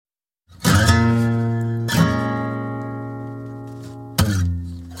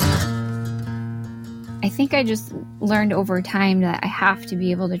I think I just learned over time that I have to be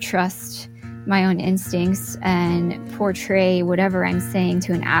able to trust my own instincts and portray whatever I'm saying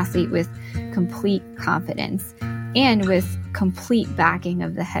to an athlete with complete confidence and with complete backing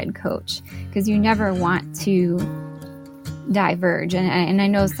of the head coach, because you never want to diverge. And I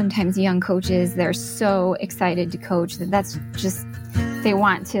know sometimes young coaches, they're so excited to coach that's just, they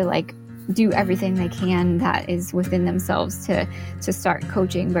want to like do everything they can that is within themselves to start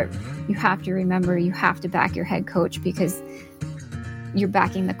coaching. But you have to remember, you have to back your head coach, because you're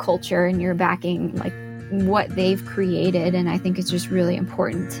backing the culture and you're backing like what they've created. And I think it's just really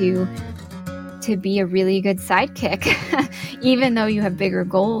important to be a really good sidekick. Even though you have bigger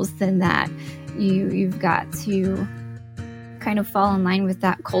goals than that, you've got to kind of fall in line with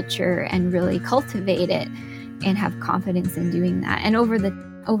that culture and really cultivate it and have confidence in doing that. And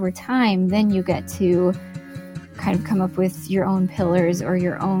over time, then you get to kind of come up with your own pillars or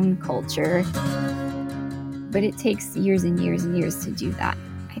your own culture. But it takes years and years and years to do that,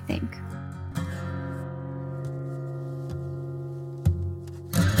 I think.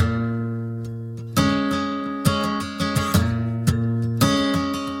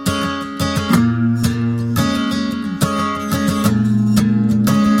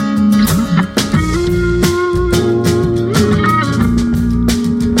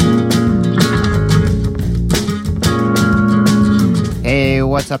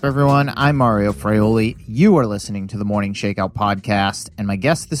 What's up, everyone? I'm Mario Fraioli. You are listening to the Morning Shakeout podcast, and my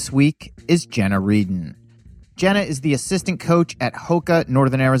guest this week is Jenna Wrieden. Jenna is the assistant coach at Hoka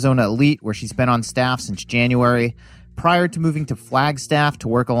Northern Arizona Elite, where she's been on staff since January. Prior to moving to Flagstaff to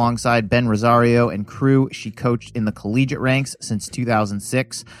work alongside Ben Rosario and crew, she coached in the collegiate ranks since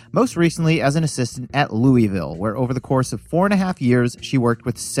 2006, most recently as an assistant at Louisville, where over the course of 4.5 years, she worked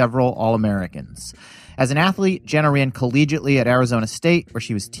with several All-Americans. As an athlete, Jenna ran collegiately at Arizona State, where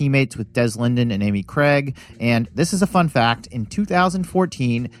she was teammates with Des Linden and Amy Craig. And this is a fun fact. In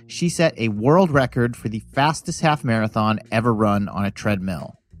 2014, she set a world record for the fastest half marathon ever run on a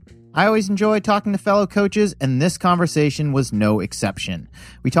treadmill. I always enjoy talking to fellow coaches, and this conversation was no exception.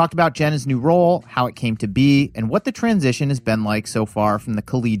 We talked about Jenna's new role, how it came to be, and what the transition has been like so far from the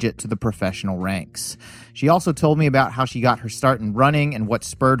collegiate to the professional ranks. She also told me about how she got her start in running and what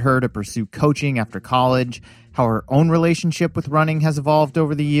spurred her to pursue coaching after college, how her own relationship with running has evolved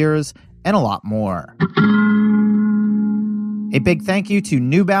over the years, and a lot more. A big thank you to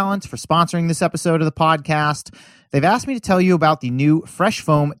New Balance for sponsoring this episode of the podcast. They've asked me to tell you about the new Fresh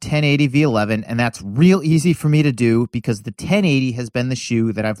Foam 1080 V11, and that's real easy for me to do because the 1080 has been the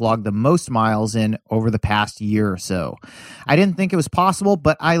shoe that I've logged the most miles in over the past year or so. I didn't think it was possible,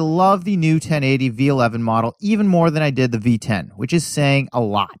 but I love the new 1080 V11 model even more than I did the V10, which is saying a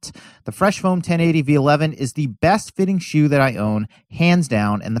lot. The Fresh Foam 1080 V11 is the best fitting shoe that I own, hands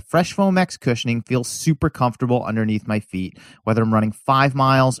down, and the Fresh Foam X cushioning feels super comfortable underneath my feet, whether I'm running 5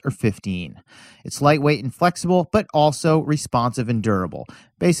 miles or 15. It's lightweight and flexible, but also responsive and durable.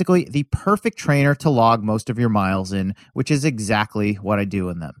 Basically, the perfect trainer to log most of your miles in, which is exactly what I do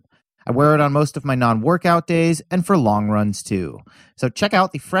in them. I wear it on most of my non-workout days and for long runs too. So check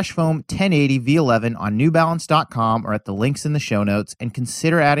out the Fresh Foam 1080 V11 on newbalance.com or at the links in the show notes and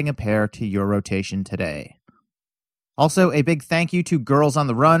consider adding a pair to your rotation today. Also, a big thank you to Girls on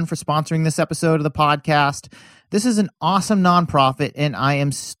the Run for sponsoring this episode of the podcast. This is an awesome nonprofit, and I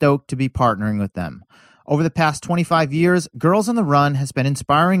am stoked to be partnering with them. Over the past 25 years, Girls on the Run has been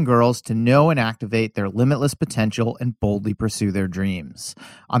inspiring girls to know and activate their limitless potential and boldly pursue their dreams.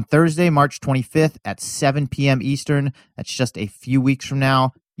 On Thursday, March 25th at 7 p.m. Eastern, that's just a few weeks from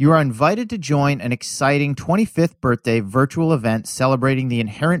now, you are invited to join an exciting 25th birthday virtual event celebrating the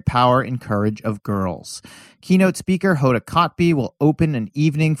inherent power and courage of girls. Keynote speaker Hoda Kotb will open an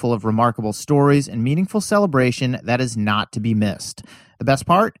evening full of remarkable stories and meaningful celebration that is not to be missed. The best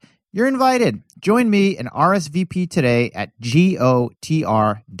part? You're invited. Join me and RSVP today at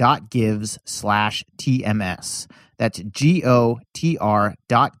gotr.gives/TMS. That's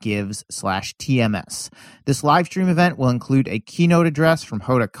gotr.gives/TMS. This live stream event will include a keynote address from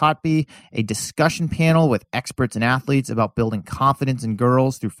Hoda Kotb, a discussion panel with experts and athletes about building confidence in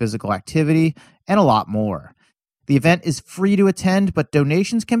girls through physical activity, and a lot more. The event is free to attend, but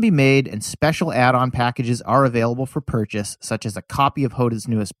donations can be made and special add-on packages are available for purchase, such as a copy of Hoda's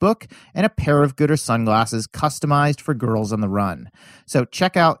newest book and a pair of Gooder sunglasses customized for Girls on the Run. So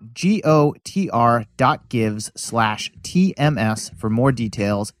check out gotr.gives/TMS for more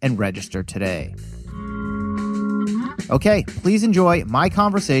details and register today. Okay, please enjoy my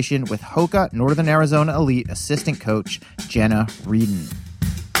conversation with Hoka Northern Arizona Elite assistant coach Jenna Wrieden.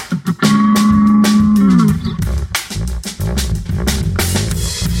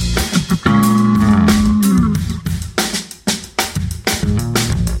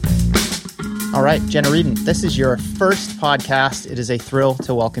 right, Jenna Wrieden, this is your first podcast. It is a thrill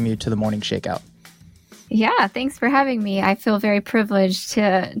to welcome you to the Morning Shakeout. Yeah, thanks for having me. I feel very privileged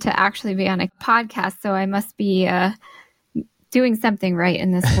to actually be on a podcast, so I must be doing something right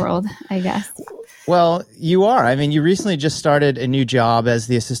in this world, I guess. Well, you are. I mean, you recently just started a new job as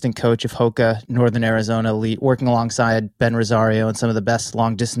the assistant coach of Hoka Northern Arizona Elite, working alongside Ben Rosario and some of the best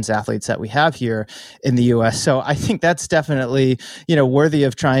long distance athletes that we have here in the U.S. So I think that's definitely, worthy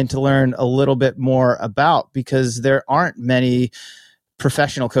of trying to learn a little bit more about, because there aren't many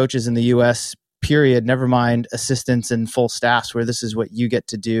professional coaches in the U.S., period, never mind assistants and full staffs, where this is what you get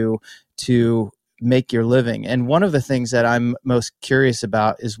to do to make your living. And one of the things that I'm most curious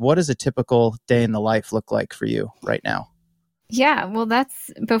about is, what does a typical day in the life look like for you right now? Yeah, well,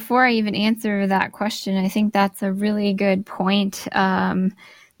 that's before I even answer that question. I think that's a really good point. I'm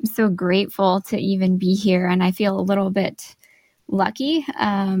so grateful to even be here, and I feel a little bit lucky.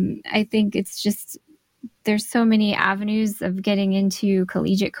 I think it's just, there's so many avenues of getting into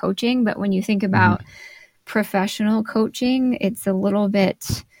collegiate coaching, but when you think about professional coaching, it's a little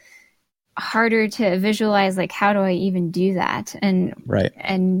bit harder to visualize, like, how do I even do that? And right.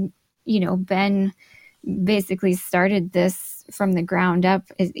 And Ben basically started this from the ground up.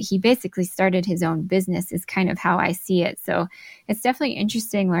 He basically started his own business, is kind of how I see it. So it's definitely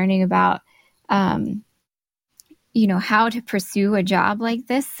interesting learning about how to pursue a job like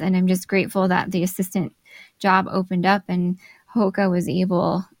this. And I'm just grateful that the assistant job opened up and Hoka was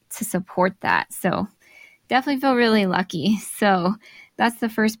able to support that. So definitely feel really lucky. So that's the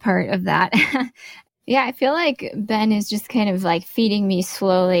first part of that. Yeah, I feel like Ben is just kind of like feeding me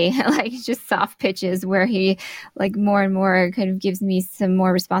slowly, like just soft pitches where he like more and more kind of gives me some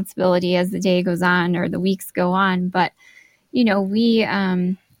more responsibility as the day goes on or the weeks go on. But,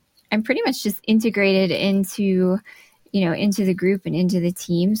 I'm pretty much just integrated into the group and into the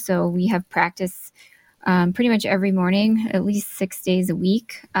team. So we have practice pretty much every morning, at least 6 days a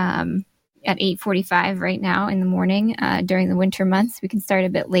week. At 8:45 right now in the morning. During the winter months, we can start a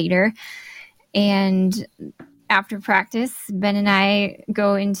bit later. And after practice, Ben and I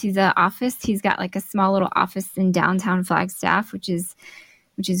go into the office. He's got like a small little office in downtown Flagstaff, which is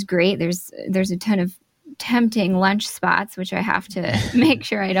great. There's a ton of tempting lunch spots, which I have to make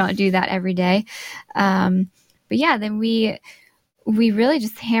sure I don't do that every day. But yeah, then we really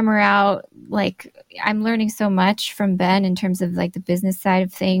just hammer out, like, I'm learning so much from Ben in terms of like the business side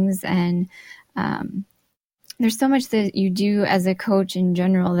of things. And there's so much that you do as a coach in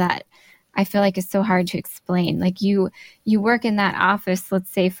general that I feel like is so hard to explain. Like you work in that office,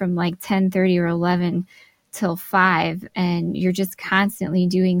 let's say from like 10:30 or 11 till 5, and you're just constantly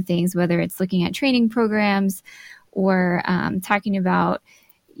doing things, whether it's looking at training programs or talking about,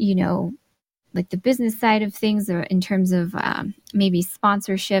 like the business side of things, or in terms of maybe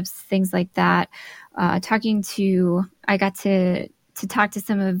sponsorships, things like that. I got to talk to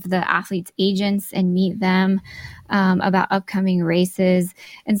some of the athletes' agents and meet them about upcoming races.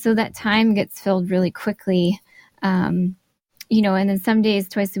 And so that time gets filled really quickly. And then some days,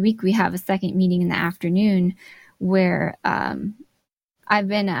 twice a week, we have a second meeting in the afternoon where I've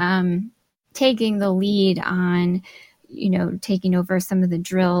been taking the lead on taking over some of the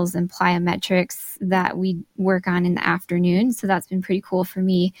drills and plyometrics that we work on in the afternoon. So that's been pretty cool for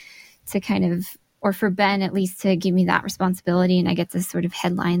me to kind of, or for Ben at least, to give me that responsibility, and I get to sort of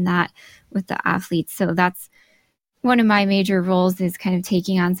headline that with the athletes. So that's one of my major roles, is kind of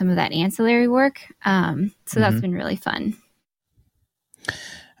taking on some of that ancillary work. So that's been really fun.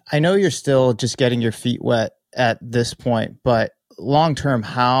 I know you're still just getting your feet wet at this point, but long term,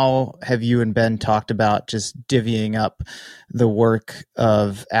 how have you and Ben talked about just divvying up the work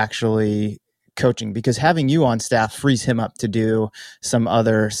of actually coaching? Because having you on staff frees him up to do some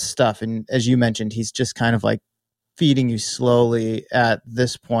other stuff. And as you mentioned, he's just kind of like feeding you slowly at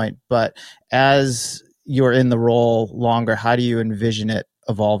this point. But as you're in the role longer, how do you envision it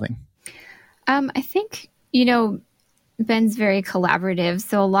evolving? I think, Ben's very collaborative.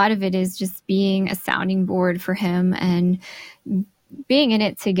 So a lot of it is just being a sounding board for him and being in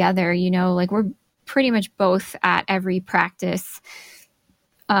it together. Like we're pretty much both at every practice.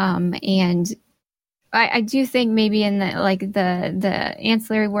 And I do think maybe in the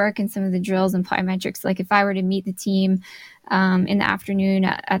ancillary work and some of the drills and plyometrics, like if I were to meet the team in the afternoon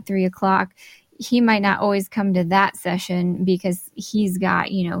at 3:00, he might not always come to that session because he's got,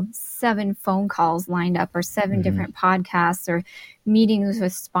 7 phone calls lined up or 7 different podcasts or meetings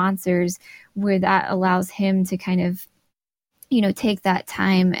with sponsors, where that allows him to kind of, take that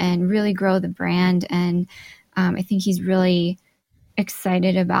time and really grow the brand. And I think he's really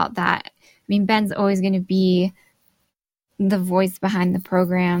excited about that. I mean, Ben's always going to be the voice behind the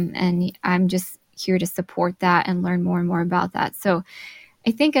program, and I'm just here to support that and learn more and more about that. So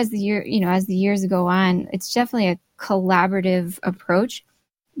I think as the years go on, it's definitely a collaborative approach,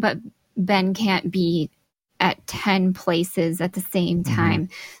 but Ben can't be at 10 places at the same time.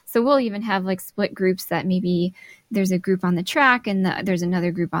 So we'll even have like split groups that maybe there's a group on the track and there's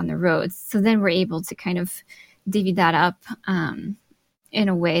another group on the roads. So then we're able to kind of divvy that up in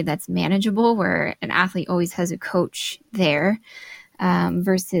a way that's manageable, where an athlete always has a coach there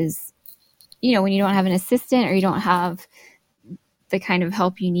versus, when you don't have an assistant or you don't have the kind of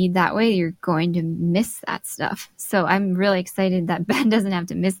help you need that way, you're going to miss that stuff. So I'm really excited that Ben doesn't have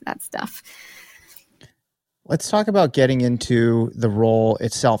to miss that stuff. Let's talk about getting into the role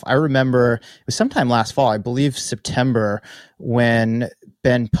itself. I remember it was sometime last fall, I believe September, when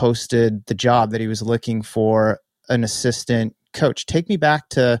Ben posted the job that he was looking for an assistant coach. Take me back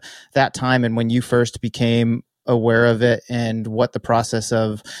to that time and when you first became aware of it and what the process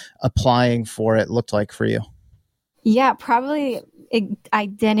of applying for it looked like for you. Yeah, probably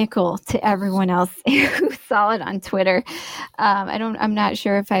identical to everyone else who saw it on Twitter. I'm not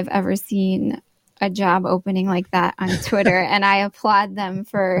sure if I've ever seen a job opening like that on Twitter, and I applaud them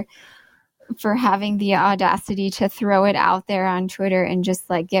for having the audacity to throw it out there on Twitter and just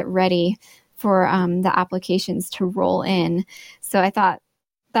like get ready for the applications to roll in. So I thought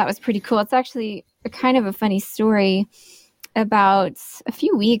that was pretty cool. It's actually a kind of a funny story. About a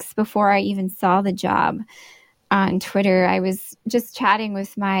few weeks before I even saw the job on Twitter, I was just chatting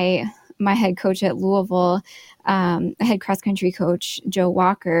with my head coach at Louisville, head cross country coach, Joe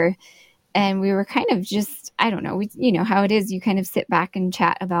Walker. And we were kind of just, I don't know, you know how it is. You kind of sit back and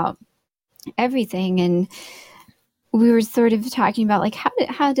chat about everything. And we were sort of talking about like,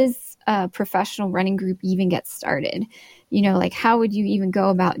 how does a professional running group even get started? Like how would you even go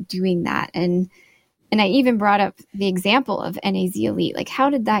about doing that? And I even brought up the example of NAZ Elite. Like how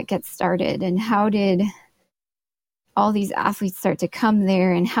did that get started? And how did all these athletes start to come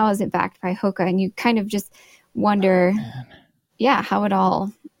there? And how is it backed by Hoka? And you kind of just wonder, how it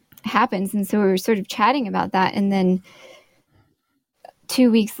all happens. And so we were sort of chatting about that. And then 2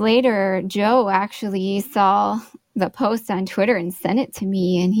 weeks later, Joe actually saw the post on Twitter and sent it to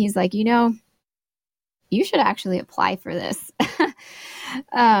me. And he's like, you should actually apply for this.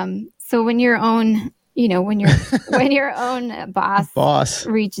 So when your own, when your own boss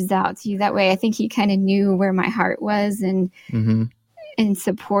reaches out to you that way, I think he kind of knew where my heart was and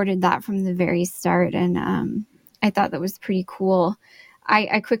supported that from the very start. And I thought that was pretty cool.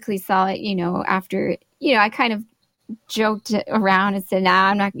 I quickly saw it, after, I kind of joked around and said,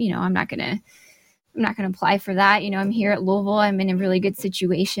 I'm not going to apply for that. I'm here at Louisville. I'm in a really good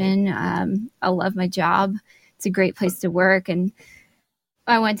situation. I love my job. It's a great place to work. And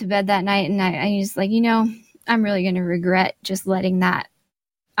I went to bed that night and I was like, I'm really going to regret just letting that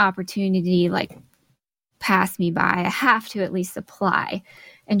opportunity like pass me by. I have to at least apply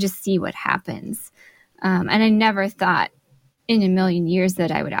and just see what happens. And I never thought in a million years that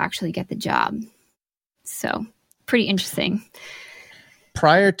I would actually get the job. So pretty interesting.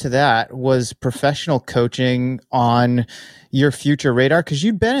 Prior to that, was professional coaching on your future radar? Because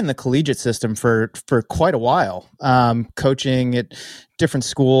you'd been in the collegiate system for quite a while, coaching at different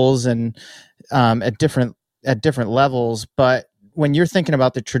schools and at different levels. But when you're thinking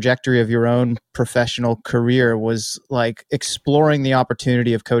about the trajectory of your own professional career, was like exploring the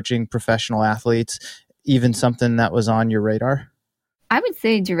opportunity of coaching professional athletes even something that was on your radar? I would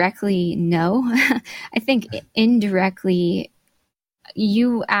say directly, no. I think indirectly,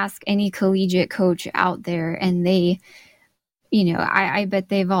 you ask any collegiate coach out there and they, I bet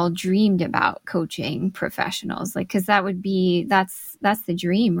they've all dreamed about coaching professionals, like, cause that's the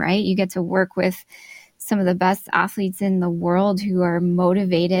dream, right? You get to work with some of the best athletes in the world who are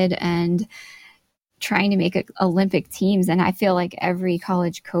motivated and trying to make Olympic teams. And I feel like every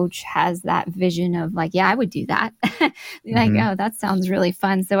college coach has that vision of like, yeah, I would do that. Like, oh, that sounds really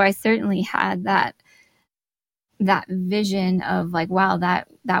fun. So I certainly had that vision of like, wow, that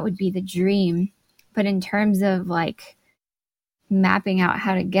would be the dream. But in terms of like mapping out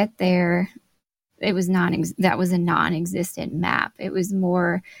how to get there, that was a non-existent map. It was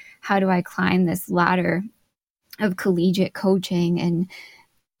more, how do I climb this ladder of collegiate coaching and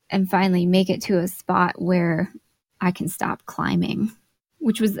finally make it to a spot where I can stop climbing,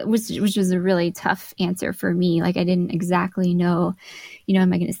 which was a really tough answer for me. Like I didn't exactly know,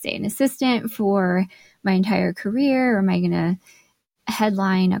 am I going to stay an assistant for my entire career, or am I going to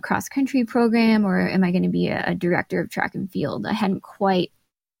headline a cross country program, or am I going to be a director of track and field? I hadn't quite,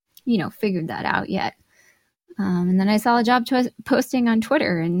 figured that out yet. And then I saw a job posting on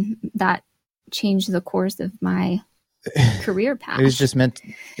Twitter, and that changed the course of my career path. It was just meant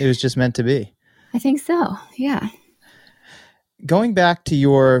to be. I think so. Yeah. Going back to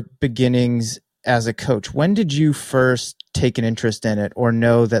your beginnings as a coach, when did you first take an interest in it or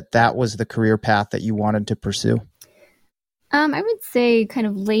know that that was the career path that you wanted to pursue? I would say kind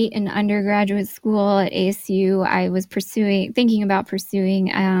of late in undergraduate school at ASU, I was thinking about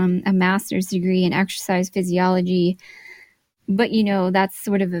pursuing a master's degree in exercise physiology. But, that's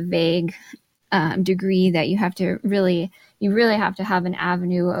sort of a vague degree that you really have to have an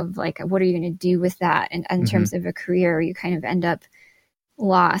avenue of like, what are you going to do with that? And in terms of a career, you kind of end up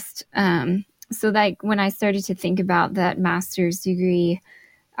lost. So like when I started to think about that master's degree,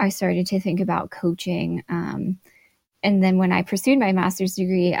 I started to think about coaching. And then when I pursued my master's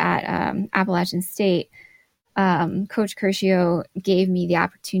degree at Appalachian State, Coach Curcio gave me the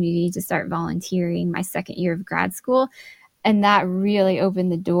opportunity to start volunteering my second year of grad school. And that really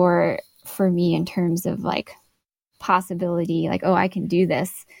opened the door for me in terms of like possibility, like, oh, I can do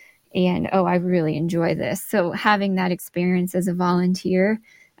this. And, oh, I really enjoy this. So having that experience as a volunteer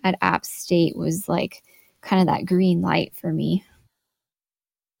at App State was like kind of that green light for me.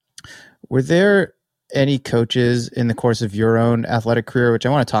 Were there any coaches in the course of your own athletic career, which I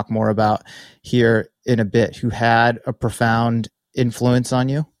want to talk more about here in a bit, who had a profound influence on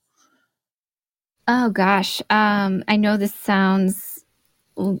you? Oh, gosh. I know this sounds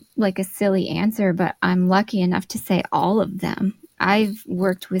like a silly answer, but I'm lucky enough to say all of them. I've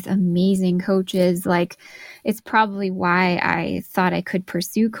worked with amazing coaches. Like, it's probably why I thought I could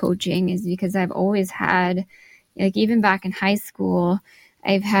pursue coaching, is because I've always had, like, even back in high school,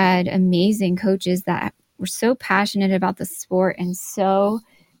 I've had amazing coaches that were so passionate about the sport, and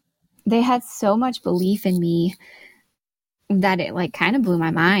they had so much belief in me that it like kind of blew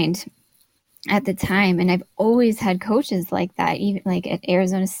my mind at the time. And I've always had coaches like that, even like at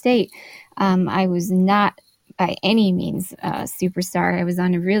Arizona State. I was not by any means a superstar. I was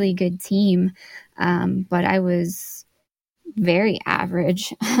on a really good team, but I was very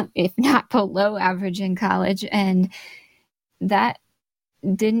average, if not below average in college. And that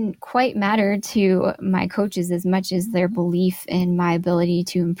didn't quite matter to my coaches as much as their belief in my ability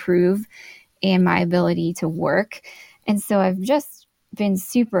to improve and my ability to work. And so I've just been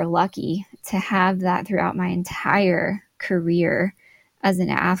super lucky to have that throughout my entire career as an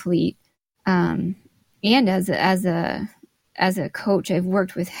athlete, and as a coach. I've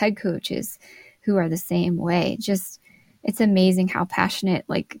worked with head coaches who are the same way. Just, it's amazing how passionate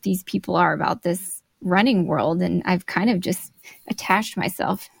like these people are about this running world, and I've kind of just attached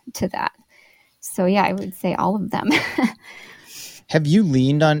myself to that. So yeah, I would say all of them. Have you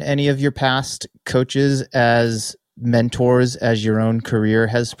leaned on any of your past coaches as mentors as your own career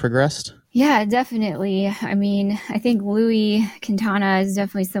has progressed? Yeah, definitely. I mean, I think Louis Quintana is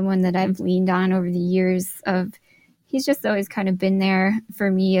definitely someone that I've leaned on over the years. He's just always kind of been there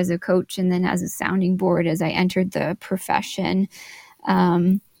for me as a coach and then as a sounding board as I entered the profession.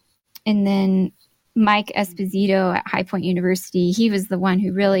 And then Mike Esposito at High Point University, he was the one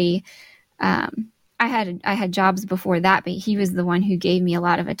who really, I had jobs before that, but he was the one who gave me a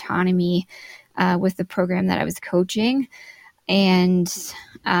lot of autonomy with the program that I was coaching. And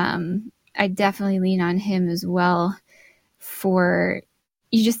I definitely lean on him as well for,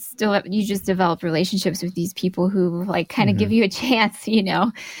 you just develop relationships with these people who like kind of give you a chance,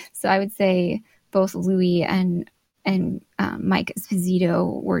 So I would say both Louis and Mike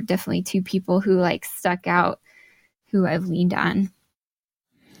Esposito were definitely two people who like stuck out, who I've leaned on.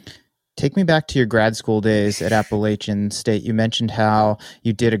 Take me back to your grad school days at Appalachian State. You mentioned how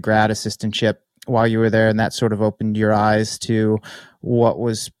you did a grad assistantship while you were there, and that sort of opened your eyes to what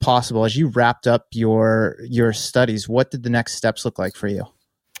was possible. As you wrapped up your studies, what did the next steps look like for you?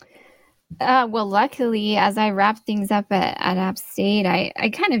 Well, luckily, as I wrapped things up at App State, I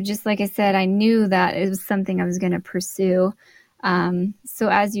kind of just, like I said, I knew that it was something I was going to pursue. So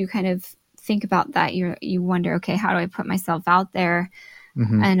as you kind of think about that, you wonder, okay, how do I put myself out there?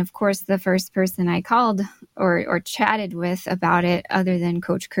 And of course, the first person I called or chatted with about it, other than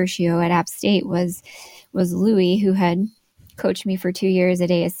Coach Curcio at App State, was Louis, who had coached me for 2 years at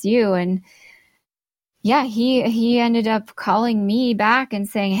ASU. And yeah, he ended up calling me back and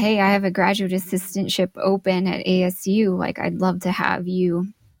saying, hey, I have a graduate assistantship open at ASU. Like, I'd love to have you,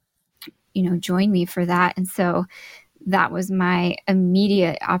 join me for that. And so that was my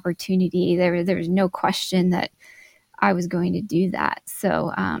immediate opportunity. There was no question that I was going to do that.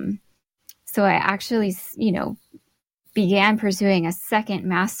 So I actually, began pursuing a second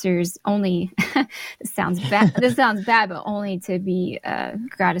master's only. This sounds bad, but only to be a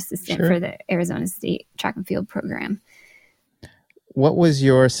grad assistant for the Arizona State track and field program. What was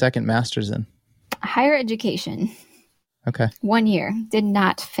your second master's in? Higher education. Okay. 1 year. Did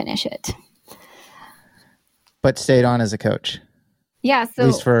not finish it. but stayed on as a coach. Yeah, so at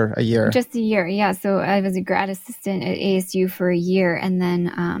least for a year. Just a year, yeah. So I was a grad assistant at ASU for a year, and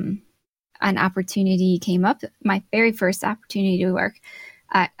then an opportunity came up. My very first opportunity to work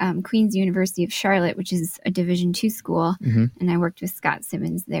at Queen's University of Charlotte, which is a Division II school, and I worked with Scott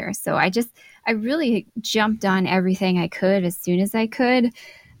Simmons there. So I really jumped on everything I could as soon as I could,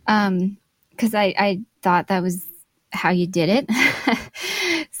 because I thought that was how you did it.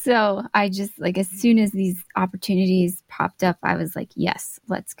 So I just, like, as soon as these opportunities popped up, I was like, yes,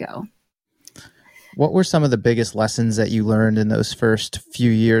 let's go. What were some of the biggest lessons that you learned in those first few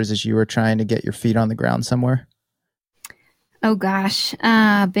years as you were trying to get your feet on the ground somewhere? Oh gosh,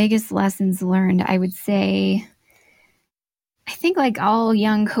 biggest lessons learned, I would say, I think like all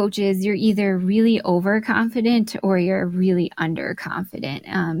young coaches, you're either really overconfident or you're really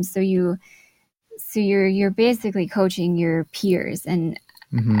underconfident. So you're basically coaching your peers, and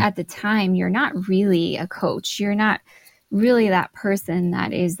at the time, you're not really a coach. You're not really that person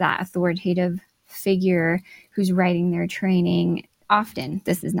that is that authoritative figure who's writing their training. Often,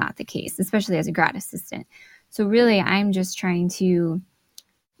 this is not the case, especially as a grad assistant. So really, I'm just trying to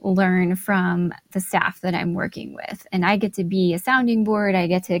learn from the staff that I'm working with. And I get to be a sounding board. I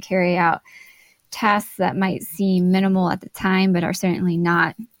get to carry out tasks that might seem minimal at the time, but are certainly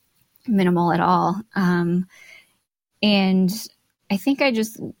not minimal at all. And I think I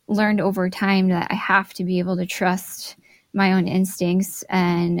just learned over time that I have to be able to trust my own instincts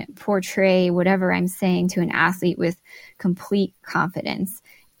and portray whatever I'm saying to an athlete with complete confidence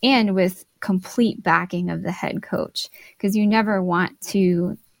and with complete backing of the head coach, because you never want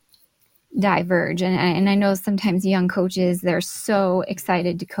to diverge. And I know sometimes young coaches, they're so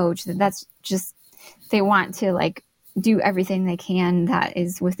excited to coach that's just, they want to like do everything they can that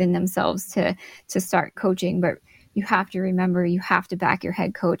is within themselves to start coaching. But you have to remember, you have to back your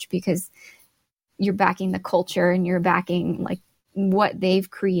head coach, because you're backing the culture and you're backing like what they've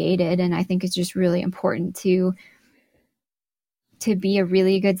created. And I think it's just really important to be a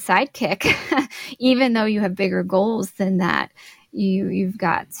really good sidekick. Even though you have bigger goals than that, you've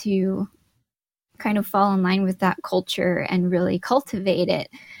got to kind of fall in line with that culture and really cultivate it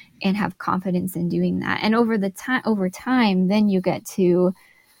and have confidence in doing that. And over time, then you get to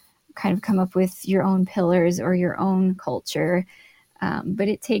kind of come up with your own pillars or your own culture. But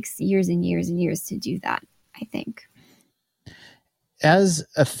it takes years and years and years to do that, I think. As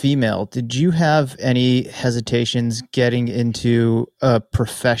a female, did you have any hesitations getting into a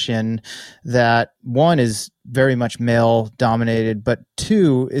profession that, one, is very much male dominated, but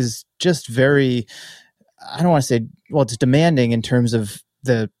two, is just very, I don't want to say, well, it's demanding in terms of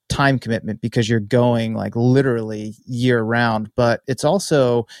the time commitment, because you're going like literally year round, but it's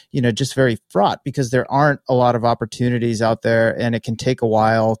also, just very fraught because there aren't a lot of opportunities out there, and it can take a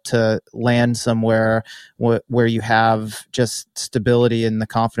while to land somewhere where you have just stability and the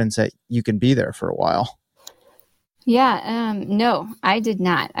confidence that you can be there for a while. Yeah, no, I did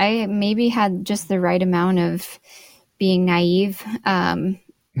not. I maybe had just the right amount of being naive,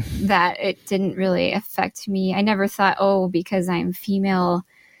 that it didn't really affect me. I never thought, oh, because I'm female,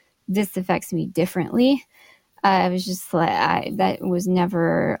 this affects me differently. I was just like, that was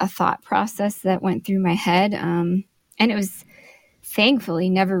never a thought process that went through my head. And it was thankfully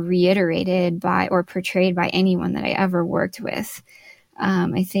never reiterated by or portrayed by anyone that I ever worked with.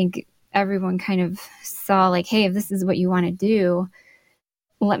 I think everyone kind of saw like, hey, if this is what you want to do,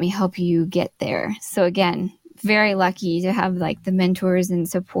 let me help you get there. So again, very lucky to have like the mentors and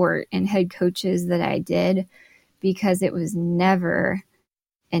support and head coaches that I did, because it was never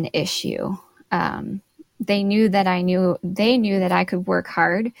an issue. They knew that I could work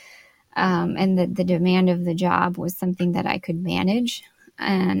hard, and that the demand of the job was something that I could manage.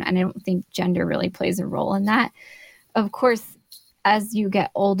 And I don't think gender really plays a role in that. Of course, as you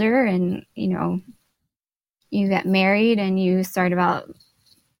get older and, you get married and you start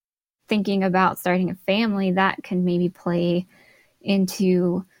thinking about starting a family, that can maybe play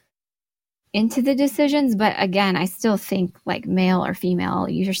into the decisions. But again, I still think like male or female,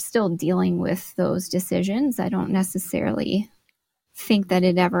 you're still dealing with those decisions. I don't necessarily think that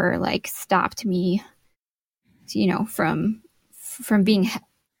it ever like stopped me, from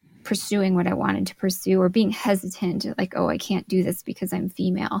pursuing what I wanted to pursue, or being hesitant, like, oh, I can't do this because I'm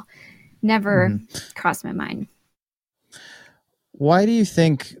female. Never crossed my mind. Why do you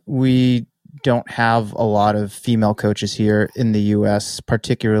think we don't have a lot of female coaches here in the U.S.,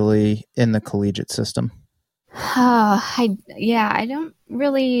 particularly in the collegiate system? I don't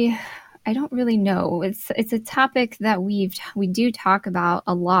really know. It's a topic that we do talk about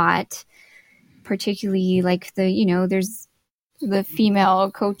a lot, particularly like there's the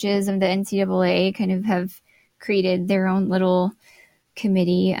female coaches of the NCAA kind of have created their own little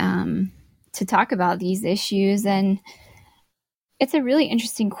committee to talk about these issues. And it's a really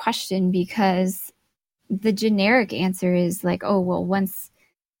interesting question because the generic answer is like, oh, well, once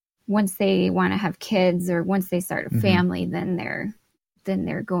they want to have kids or once they start a family, then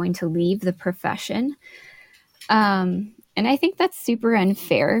they're going to leave the profession. And I think that's super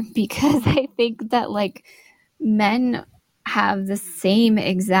unfair because I think that like men have the same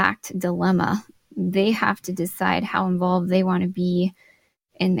exact dilemma. They have to decide how involved they want to be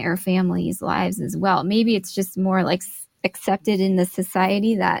in their families' lives as well. Maybe it's just more like accepted in the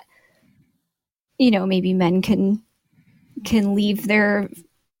society that, maybe men can leave their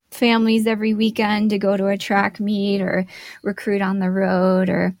families every weekend to go to a track meet or recruit on the road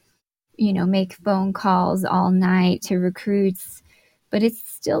or, make phone calls all night to recruits. But it's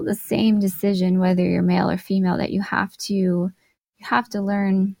still the same decision, whether you're male or female, that you have to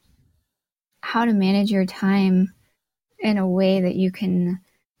learn how to manage your time in a way that you can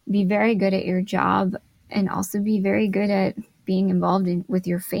be very good at your job and also be very good at being involved with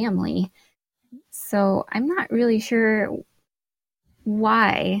your family. So I'm not really sure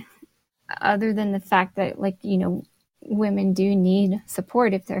why, other than the fact that women do need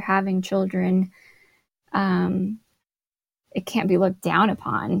support if they're having children. It can't be looked down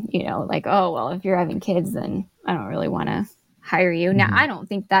upon, like, oh, well, if you're having kids, then I don't really want to hire you. Now, I don't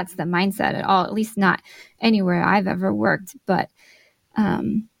think that's the mindset at all, at least not anywhere I've ever worked. But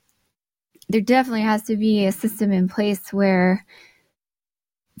there definitely has to be a system in place where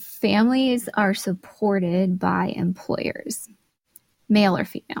families are supported by employers, male or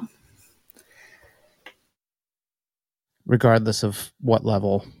female. Regardless of what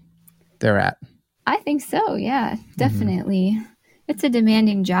level they're at. I think so. Yeah, definitely. It's a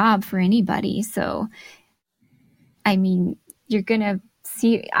demanding job for anybody. So, I mean, you're going to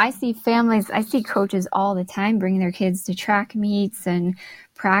I see coaches all the time bringing their kids to track meets and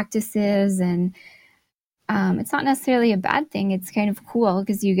practices. And it's not necessarily a bad thing. It's kind of cool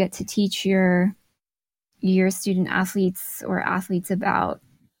because you get to teach your student athletes or athletes about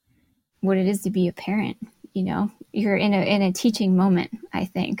what it is to be a parent. You're in a teaching moment, I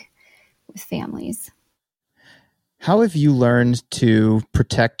think, with families. How have you learned to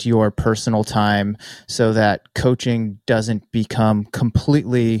protect your personal time so that coaching doesn't become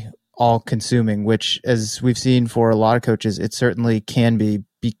completely all-consuming, which, as we've seen for a lot of coaches, it certainly can be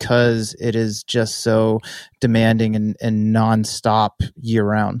because it is just so demanding and nonstop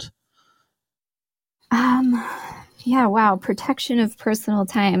year-round? Yeah, wow. Protection of personal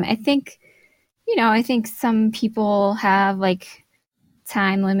time. I think some people have like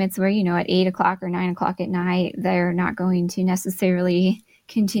time limits where, at 8:00 or 9:00 at night, they're not going to necessarily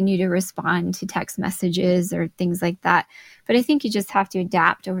continue to respond to text messages or things like that. But I think you just have to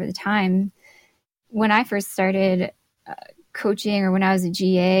adapt over the time. When I first started coaching or when I was a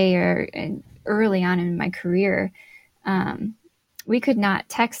GA or early on in my career, we could not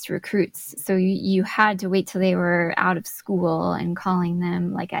text recruits. So you had to wait till they were out of school and calling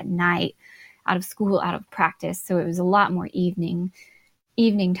them like at night, out of school, out of practice. So it was a lot more evening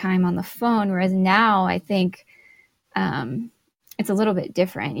time on the phone. Whereas now I think it's a little bit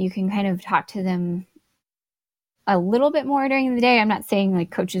different. You can kind of talk to them a little bit more during the day. I'm not saying like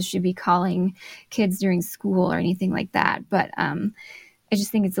coaches should be calling kids during school or anything like that, but I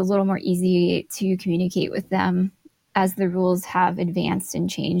just think it's a little more easy to communicate with them as the rules have advanced and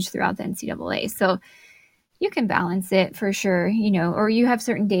changed throughout the NCAA. So you can balance it for sure, or you have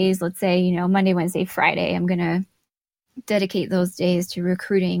certain days, let's say, Monday, Wednesday, Friday, I'm going to dedicate those days to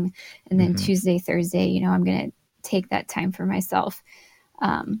recruiting. And then Tuesday, Thursday, I'm going to take that time for myself.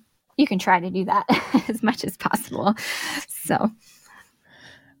 You can try to do that as much as possible. So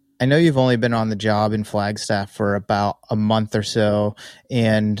I know you've only been on the job in Flagstaff for about a month or so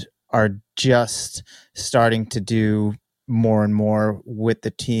and are just starting to do more and more with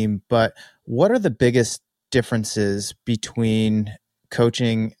the team. But what are the biggest differences between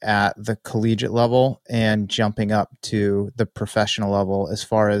coaching at the collegiate level and jumping up to the professional level as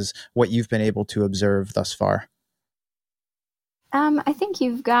far as what you've been able to observe thus far? I think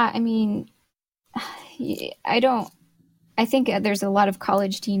I think there's a lot of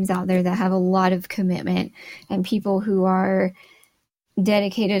college teams out there that have a lot of commitment and people who are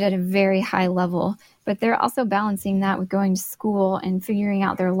dedicated at a very high level, but they're also balancing that with going to school and figuring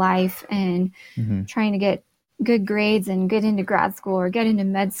out their life and trying to get good grades and get into grad school or get into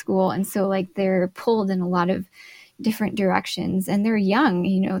med school. And so like they're pulled in a lot of different directions and they're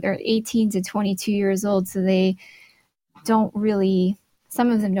young, they're 18 to 22 years old. So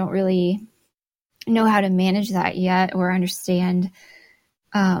some of them don't really know how to manage that yet or understand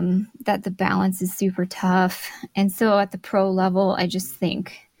that the balance is super tough. And so at the pro level, I just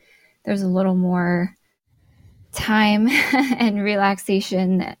think there's a little more time and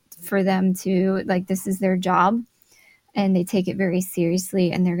relaxation for them to, like, this is their job and they take it very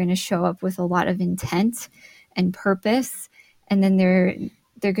seriously, and they're going to show up with a lot of intent and purpose. And then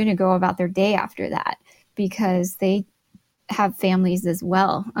they're going to go about their day after that, because they have families as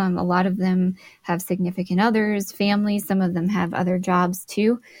well. A lot of them have significant others, families. Some of them have other jobs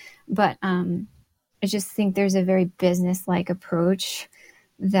too. But I just think there's a very business-like approach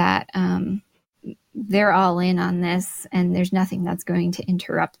that they're all in on this, and there's nothing that's going to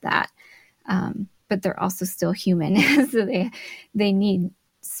interrupt that. But they're also still human, so they need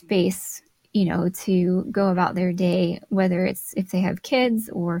space, to go about their day, whether it's if they have kids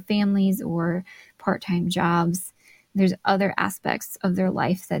or families or part-time jobs. There's other aspects of their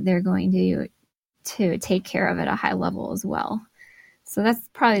life that they're going to take care of at a high level as well. So that's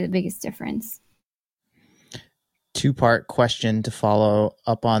probably the biggest difference. Two-part question to follow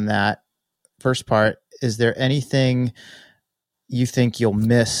up on that. First part, is there anything you think you'll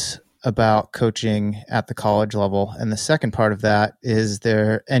miss about coaching at the college level? And the second part of that, is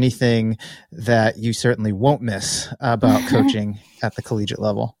there anything that you certainly won't miss about coaching at the collegiate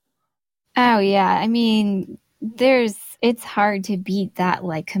level? Oh, yeah. I mean, it's hard to beat that,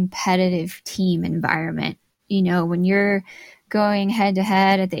 like, competitive team environment. When you're going head to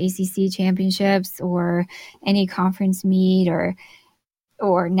head at the ACC championships or any conference meet or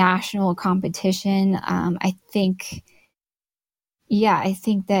national competition, I think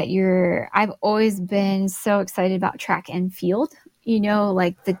that I've always been so excited about track and field,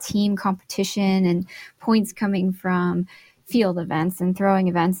 like the team competition and points coming from field events and throwing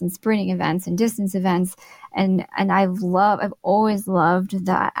events and sprinting events and distance events. And I've always loved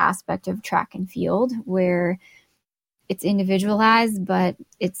that aspect of track and field, where it's individualized, but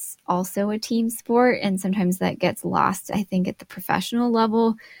it's also a team sport. And sometimes that gets lost, I think, at the professional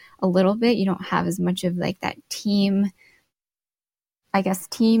level a little bit. You don't have as much of like that team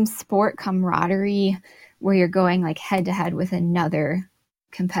sport camaraderie where you're going like head to head with another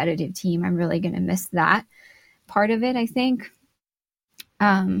competitive team. I'm really going to miss that part of it, I think.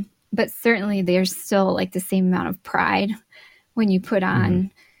 But certainly there's still like the same amount of pride when you put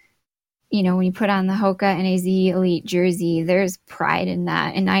on, when you put on the Hoka NAZ Elite jersey. There's pride in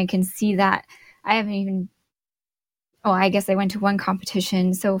that. And I can see that. I guess I went to one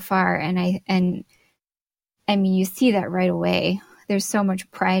competition so far, and I mean, you see that right away. There's so much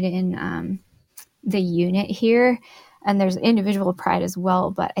pride in the unit here, and there's individual pride as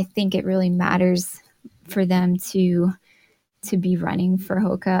well. But I think it really matters for them to be running for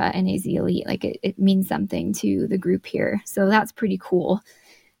Hoka and AZ Elite. Like it means something to the group here. So that's pretty cool.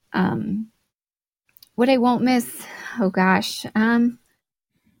 What I won't miss, oh gosh, I'm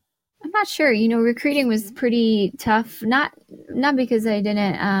not sure. Recruiting was pretty tough. Not because I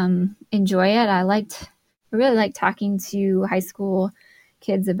didn't enjoy it. I really liked talking to high school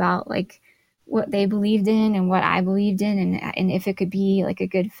kids about like what they believed in and what I believed in, and if it could be like a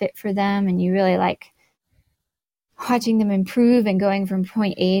good fit for them. And you really like watching them improve and going from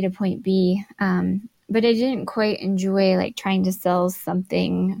point A to point B. But I didn't quite enjoy like trying to sell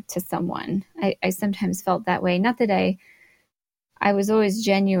something to someone. I sometimes felt that way. Not that I was always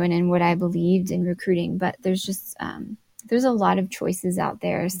genuine in what I believed in recruiting, but there's just there's a lot of choices out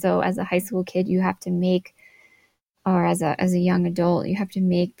there. So as a high school kid, you have to make, or as a young adult, you have to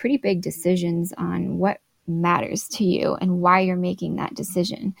make pretty big decisions on what matters to you and why you're making that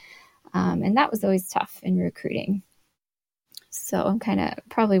decision. And that was always tough in recruiting. So I'm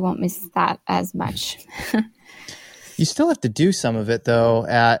probably won't miss that as much. You still have to do some of it though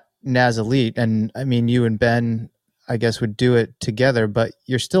at NAZ Elite. And I mean, you and Ben, I guess, would do it together, but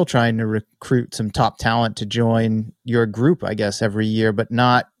you're still trying to recruit some top talent to join your group, I guess, every year, but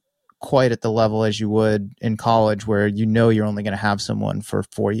not quite at the level as you would in college, where you're only going to have someone for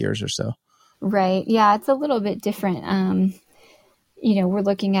 4 years or so. Right. Yeah, it's a little bit different. We're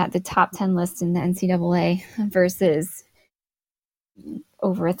looking at the top 10 list in the NCAA versus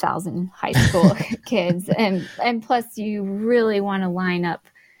over 1,000 high school kids. And plus you really want to line up,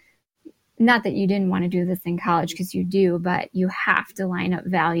 not that you didn't want to do this in college, because you do, but you have to line up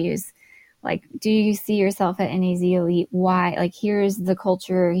values. Like, do you see yourself at NAZ Elite? Why? Like, here's the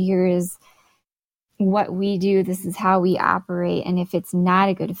culture. Here is what we do. This is how we operate. And if it's not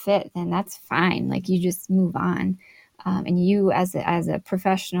a good fit, then that's fine. Like, you just move on. And you, as a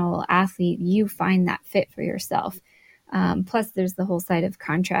professional athlete, you find that fit for yourself. Plus, there's the whole side of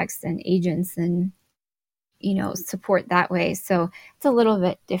contracts and agents and, support that way. So it's a little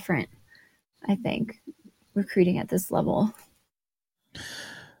bit different, I think, recruiting at this level.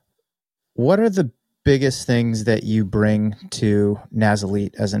 What are the biggest things that you bring to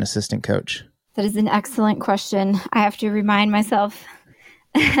Nazalete as an assistant coach? That is an excellent question. I have to remind myself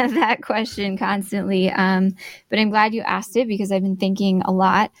that question constantly. But I'm glad you asked it because I've been thinking a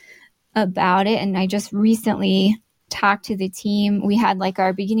lot about it. And I just recently talked to the team. We had like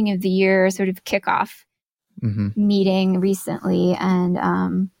our beginning of the year sort of kickoff meeting recently.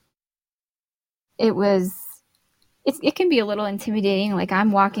 And it can be a little intimidating. Like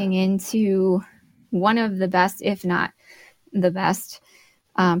I'm walking into one of the best, if not the best,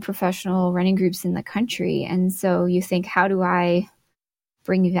 professional running groups in the country. And so you think, how do I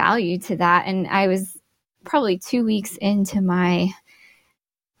bring value to that? And I was probably 2 weeks into my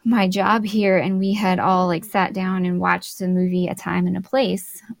job here, and we had all like sat down and watched the movie A Time and a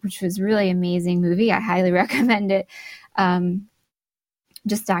Place, which was really amazing movie. I highly recommend it.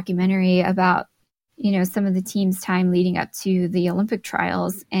 Just documentary about, some of the team's time leading up to the Olympic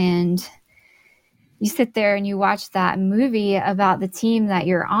trials. And you sit there and you watch that movie about the team that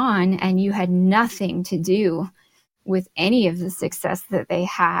you're on, and you had nothing to do with any of the success that they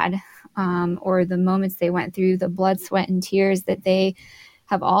had, or the moments they went through, the blood, sweat, and tears that they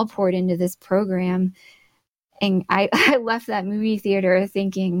have all poured into this program. And I left that movie theater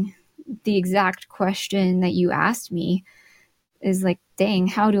thinking the exact question that you asked me is like, dang,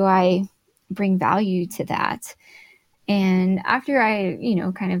 how do I bring value to that? And after I,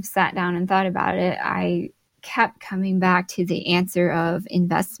 kind of sat down and thought about it, I kept coming back to the answer of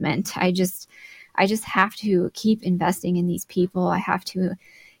investment. I just have to keep investing in these people. I have to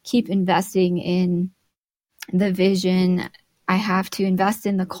keep investing in the vision. I have to invest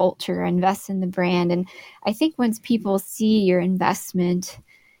in the culture, invest in the brand. And I think once people see your investment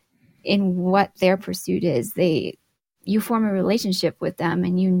in what their pursuit is, you form a relationship with them,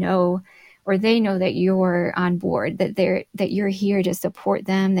 and or they know that you're on board, that you're here to support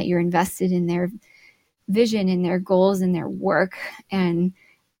them, that you're invested in their vision, in their goals, in their work. And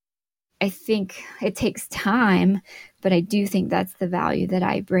I think it takes time, but I do think that's the value that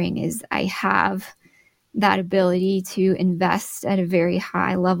I bring, is I have that ability to invest at a very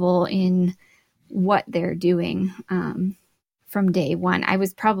high level in what they're doing from day one. I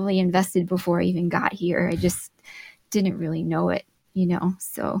was probably invested before I even got here. I just didn't really know it,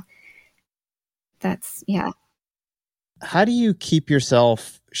 so that's, yeah. How do you keep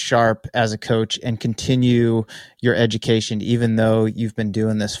yourself sharp as a coach and continue your education, even though you've been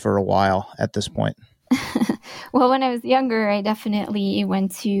doing this for a while at this point? Well, when I was younger, I definitely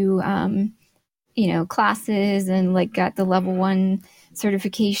went to, classes and like got the level 1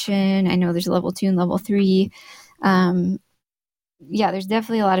 certification. I know there's level 2 and level 3. There's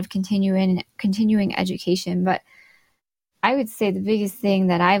definitely a lot of continuing education, but I would say the biggest thing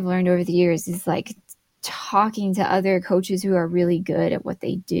that I've learned over the years is like talking to other coaches who are really good at what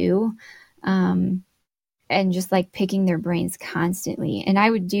they do, and just like picking their brains constantly. And I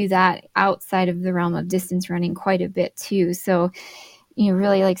would do that outside of the realm of distance running quite a bit too. So,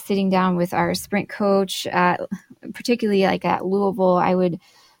 really like sitting down with our sprint coach particularly like at Louisville, I would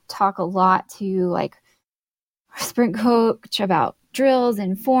talk a lot to like our sprint coach about drills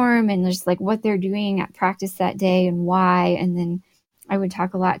and form and just like what they're doing at practice that day and why. And then I would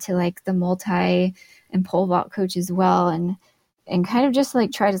talk a lot to like the multi and pole vault coach as well, and kind of just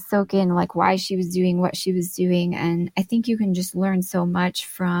like try to soak in like why she was doing what she was doing. And I think you can just learn so much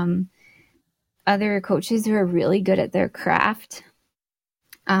from other coaches who are really good at their craft.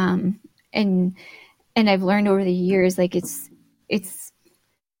 And I've learned over the years, like it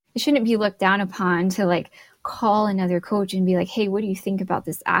shouldn't be looked down upon to like call another coach and be like, hey, what do you think about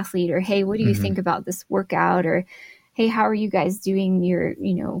this athlete? Or, hey, what do you think about this workout? Or, hey, how are you guys doing your,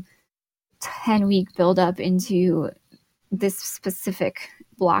 10-week buildup into this specific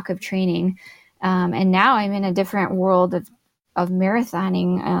block of training? And now I'm in a different world of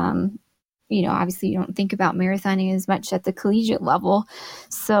marathoning. Obviously you don't think about marathoning as much at the collegiate level.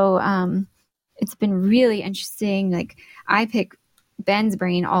 So it's been really interesting. Like I pick Ben's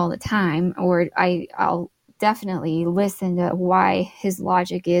brain all the time, or I'll definitely listen to why his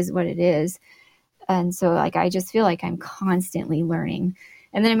logic is what it is. And so like, I just feel like I'm constantly learning.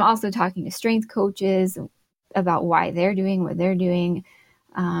 And then I'm also talking to strength coaches about why they're doing what they're doing.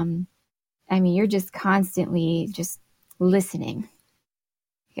 You're just constantly just listening.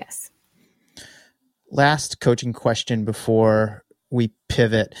 Yes. Last coaching question before we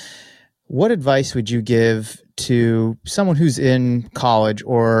pivot. What advice would you give to someone who's in college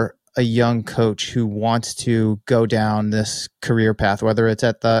or a young coach who wants to go down this career path, whether it's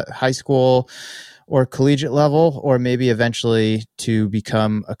at the high school or collegiate level, or maybe eventually to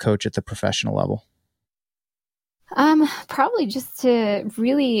become a coach at the professional level? Probably just to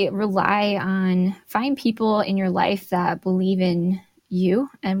really find people in your life that believe in you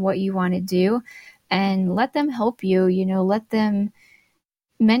and what you want to do and let them help you,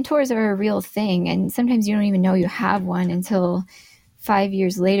 mentors are a real thing. And sometimes you don't even know you have one until 5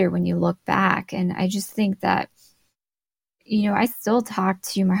 years later when you look back. And I just think that, I still talk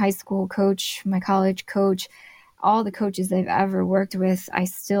to my high school coach, my college coach, all the coaches I've ever worked with. I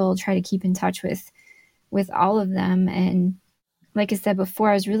still try to keep in touch with all of them. And like I said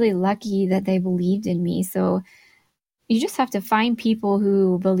before, I was really lucky that they believed in me. So you just have to find people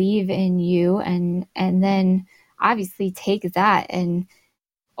who believe in you and then obviously take that and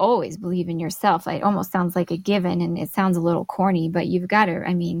always believe in yourself. It almost sounds like a given and it sounds a little corny, but you've got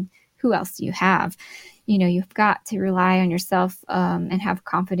to, who else do you have? You've got to rely on yourself and have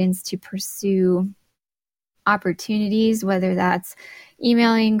confidence to pursue opportunities, whether that's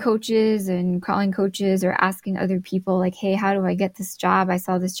emailing coaches and calling coaches or asking other people like, hey, how do I get this job? I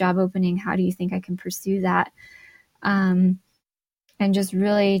saw this job opening. How do you think I can pursue that? And just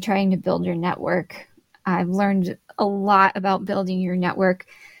really trying to build your network. I've learned a lot about building your network.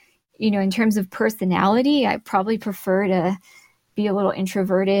 In terms of personality, I probably prefer to be a little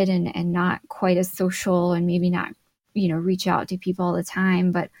introverted and not quite as social and maybe not, reach out to people all the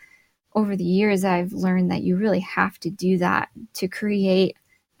time. But over the years, I've learned that you really have to do that to create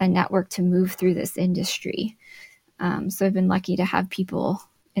a network to move through this industry. So I've been lucky to have people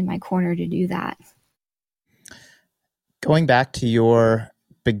in my corner to do that. Going back to your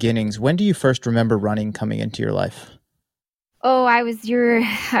beginnings, when do you first remember running coming into your life? Oh, I was your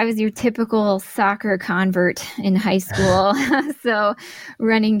typical soccer convert in high school. So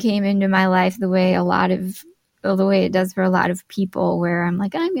running came into my life the way it does for a lot of people, where I'm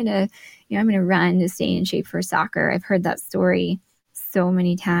like, I'm gonna run to stay in shape for soccer. I've heard that story so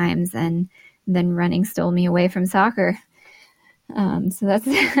many times, and then running stole me away from soccer. So that's,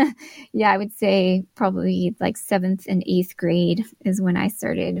 I would say probably like 7th and 8th grade is when I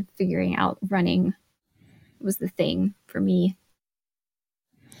started figuring out running was the thing for me.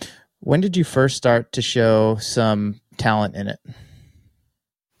 When did you first start to show some talent in it?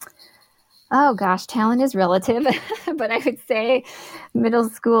 Oh gosh, talent is relative, but I would say middle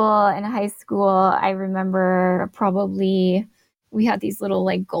school and high school, I remember probably we had these little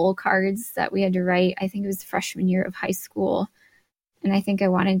like goal cards that we had to write. I think it was freshman year of high school. And I think I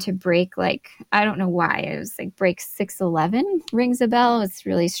wanted to break I don't know why. It was like break 6'11", rings a bell. It's a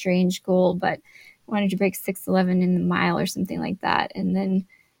really strange goal, but I wanted to break 6'11" in the mile or something like that. And then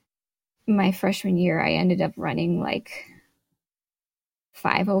my freshman year, I ended up running like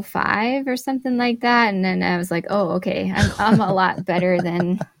 5:05 or something like that. And then I was like, oh, okay, I'm a lot better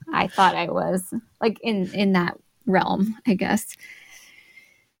than I thought I was, like in that realm, I guess.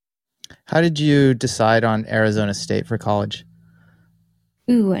 How did you decide on Arizona State for college?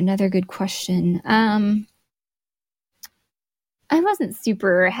 Ooh, another good question. I wasn't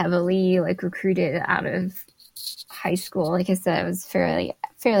super heavily recruited out of high school. Like I said, I was fairly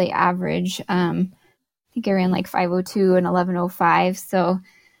average. I think I ran like 5:02 and 11:05. So,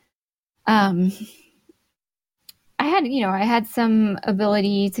 I had some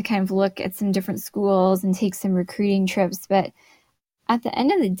ability to kind of look at some different schools and take some recruiting trips. But at the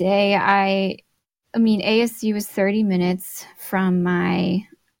end of the day, ASU was 30 minutes from my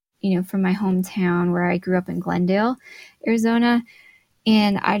hometown where I grew up in Glendale, Arizona.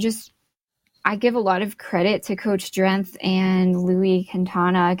 And I give a lot of credit to Coach Drenth and Louis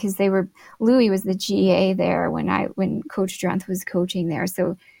Quintana because Louis was the GA there when Coach Drenth was coaching there.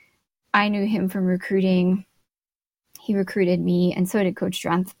 So I knew him from recruiting. He recruited me, and so did Coach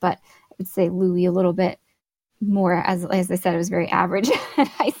Drenth. But I would say Louis a little bit more, as I said, I was very average in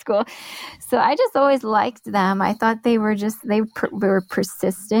high school. So I just always liked them. I thought they were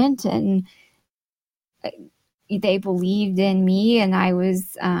persistent and they believed in me, and I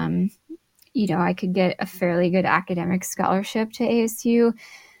was, I could get a fairly good academic scholarship to ASU.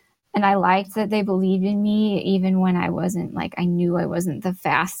 And I liked that they believed in me, even when I wasn't I knew I wasn't the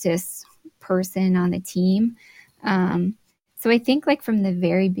fastest person on the team. So I think from the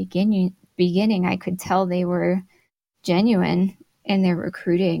very beginning, I could tell they were genuine in their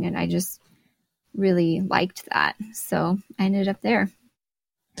recruiting, and I just really liked that. So I ended up there.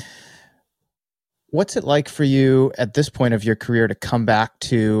 What's it like for you at this point of your career to come back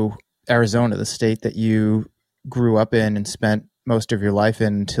to Arizona, the state that you grew up in and spent most of your life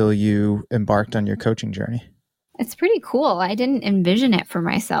in until you embarked on your coaching journey? It's pretty cool. I didn't envision it for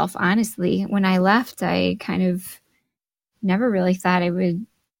myself, honestly. When I left, I kind of never really thought I would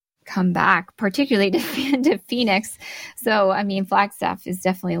come back, particularly to Phoenix. So, I mean, Flagstaff is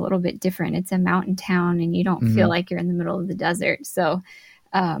definitely a little bit different. It's a mountain town and you don't feel like you're in the middle of the desert. So,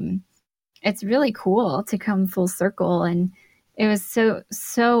 it's really cool to come full circle. And it was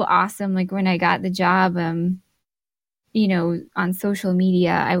so awesome. Like when I got the job, you know, on social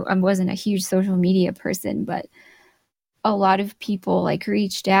media, I wasn't a huge social media person, but a lot of people like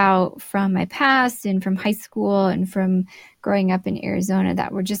reached out from my past and from high school and from growing up in Arizona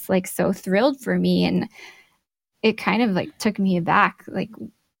that were just like so thrilled for me. And it kind of like took me aback, like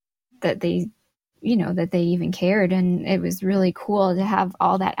that they, you know, that they even cared. And it was really cool to have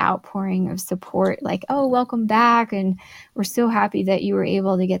all that outpouring of support, like, oh, welcome back. And we're so happy that you were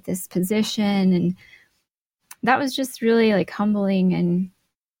able to get this position. And that was just really like humbling.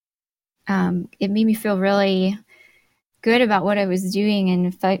 And it made me feel really good about what I was doing,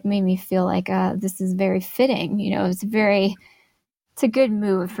 and it made me feel like this is very fitting. You know, it's a good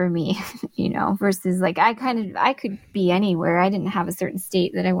move for me. You know, versus like I could be anywhere. I didn't have a certain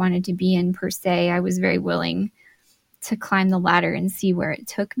state that I wanted to be in per se. I was very willing to climb the ladder and see where it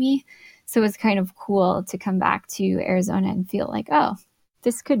took me. So it's kind of cool to come back to Arizona and feel like, oh,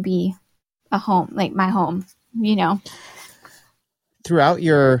 this could be a home, like my home. You know, throughout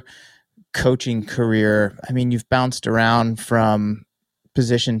your coaching career, I mean, you've bounced around from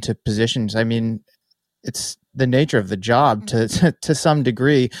position to positions. I mean, it's the nature of the job to some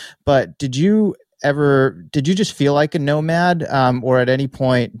degree, but did you just feel like a nomad, or at any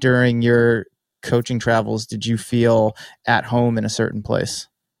point during your coaching travels, did you feel at home in a certain place?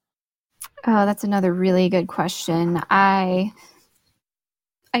 Oh, that's another really good question. I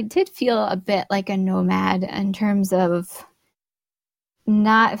did feel a bit like a nomad in terms of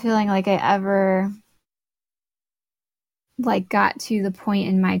not feeling like I ever like got to the point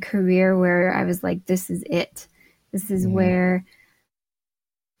in my career where I was like, this is it. This is where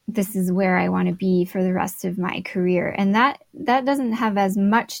I want to be for the rest of my career. And that doesn't have as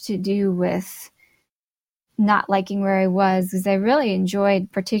much to do with not liking where I was, because I really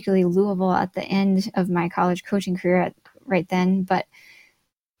enjoyed particularly Louisville at the end of my college coaching career right then. But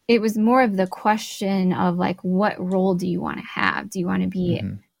it was more of the question of like, what role do you want to have? Do you want to be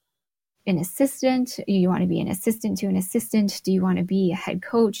an assistant? Do you want to be an assistant to an assistant? Do you want to be a head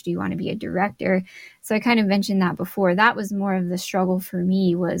coach? Do you want to be a director? So I kind of mentioned that before. That was more of the struggle for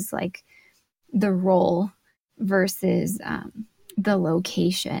me, was like the role versus the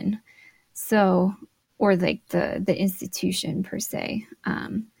location. So, or like the institution per se.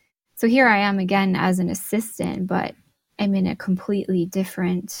 So here I am again as an assistant, but I'm in a completely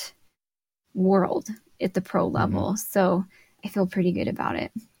different world at the pro level. So I feel pretty good about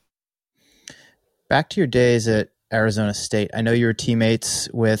it. Back to your days at Arizona State. I know you were teammates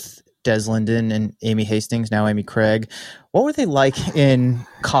with Des Linden and Amy Hastings, now Amy Craig. What were they like in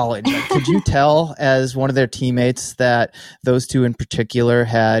college? Like, could you tell as one of their teammates that those two in particular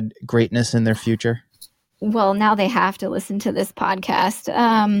had greatness in their future? Well, now they have to listen to this podcast.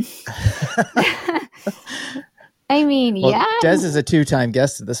 I mean, yeah. Des is a 2-time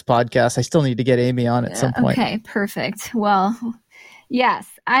guest of this podcast. I still need to get Amy on at some point. Okay, perfect. Well, yes.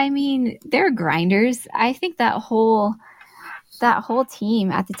 I mean, they're grinders. I think that whole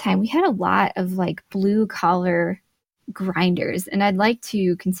team at the time, we had a lot of like blue collar grinders, and I'd like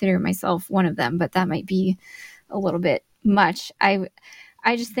to consider myself one of them, but that might be a little bit much. I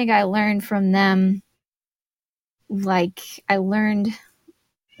just think I learned from them. Like, I learned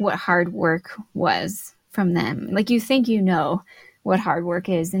what hard work was from them. Like, you think you know what hard work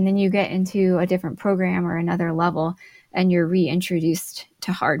is, and then you get into a different program or another level and you're reintroduced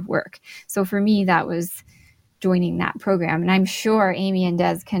to hard work. So for me, that was joining that program. And I'm sure Amy and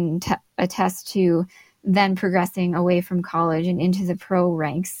Des can attest to then progressing away from college and into the pro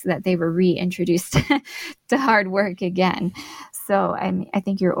ranks, that they were reintroduced to hard work again. So I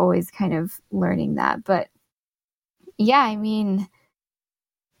think you're always kind of learning that. But yeah, I mean,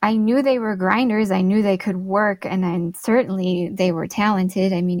 I knew they were grinders. I knew they could work, and then certainly they were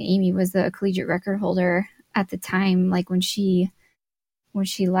talented. I mean, Amy was a collegiate record holder at the time, like when she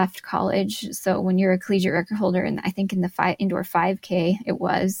left college. So when you're a collegiate record holder, and I think in the indoor 5K, it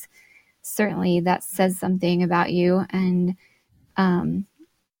was, certainly that says something about you. And I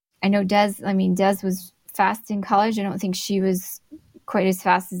know Des was fast in college. I don't think she was quite as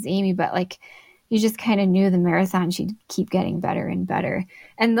fast as Amy, but like, you just kind of knew the marathon, she'd keep getting better and better.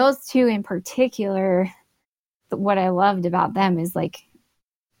 And those two in particular, what I loved about them is like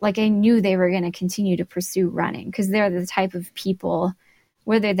I knew they were going to continue to pursue running, because they're the type of people,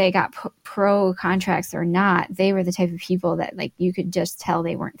 whether they got pro contracts or not, they were the type of people that like you could just tell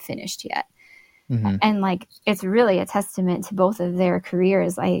they weren't finished yet. And like, it's really a testament to both of their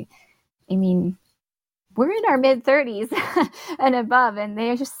careers. I mean, we're in our mid 30s and above, and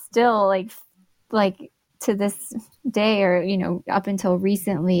they're just still like to this day, or, you know, up until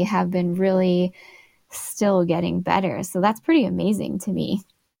recently, have been really still getting better. So that's pretty amazing to me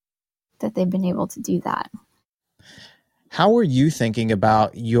that they've been able to do that. How were you thinking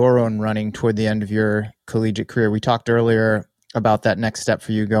about your own running toward the end of your collegiate career? We talked earlier about that next step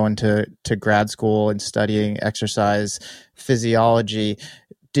for you going to grad school and studying exercise physiology.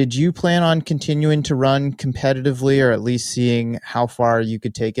 Did you plan on continuing to run competitively, or at least seeing how far you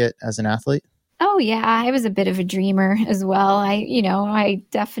could take it as an athlete? Oh yeah, I was a bit of a dreamer as well. I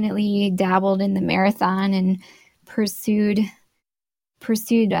definitely dabbled in the marathon and pursued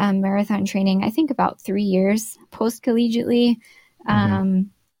marathon training, I think about 3 years post-collegiately. I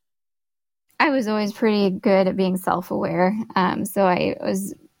was always pretty good at being self-aware. So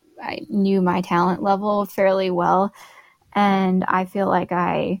I knew my talent level fairly well. And I feel like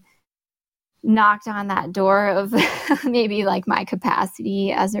I knocked on that door of maybe like my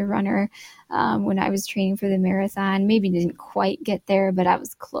capacity as a runner when I was training for the marathon. Maybe didn't quite get there, but I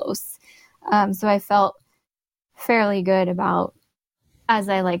was close. So I felt fairly good about, as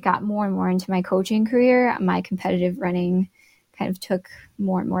I like got more and more into my coaching career, my competitive running kind of took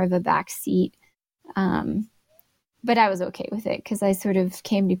more and more of a back seat. But I was okay with it because I sort of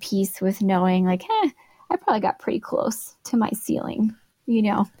came to peace with knowing like, I probably got pretty close to my ceiling, you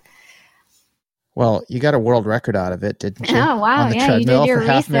know. Well, you got a world record out of it, didn't you? Oh, wow. On the Yeah, you treadmill did your for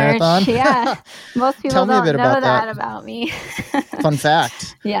half research. marathon. Yeah. Most people Tell me a don't bit know about that that. about me. Fun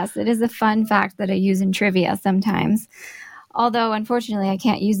fact. Yes, it is a fun fact that I use in trivia sometimes. Although, unfortunately, I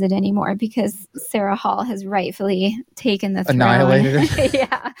can't use it anymore because Sarah Hall has rightfully taken the throne. Annihilated it.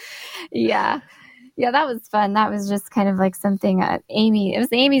 Yeah, that was fun. That was just kind of like something it was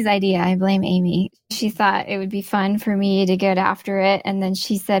Amy's idea. I blame Amy. She thought it would be fun for me to get after it. And then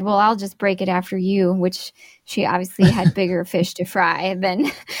she said, well, I'll just break it after you, which she obviously had bigger fish to fry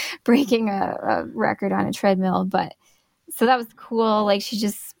than breaking a record on a treadmill. But so that was cool. Like, she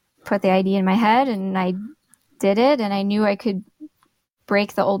just put the idea in my head and I did it. And I knew I could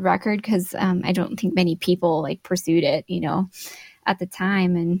break the old record because I don't think many people like pursued it, you know, at the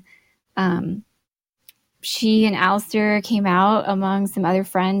time. And she and Alistair came out among some other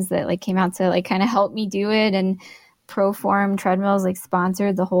friends that like came out to like kind of help me do it, and Proform Treadmills like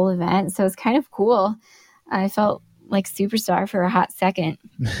sponsored the whole event. So it's kind of cool. I felt like superstar for a hot second.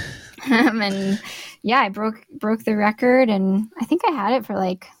 And yeah, I broke the record, and I think I had it for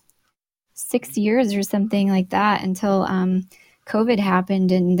like 6 years or something like that until COVID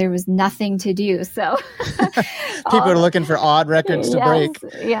happened and there was nothing to do. So people are looking for odd records to break.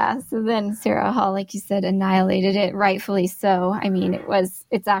 Yeah. So then Sarah Hall, like you said, annihilated it, rightfully so. I mean,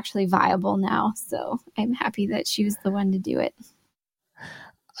 it's actually viable now. So I'm happy that she was the one to do it.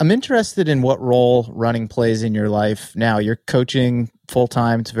 I'm interested in what role running plays in your life now. You're coaching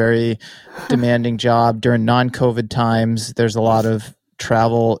full-time. It's a very demanding job. During non-COVID times, there's a lot of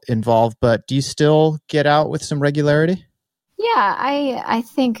travel involved, but do you still get out with some regularity? Yeah, I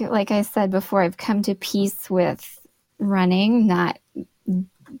think, like I said before, I've come to peace with running not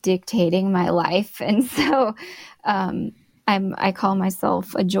dictating my life. And so I call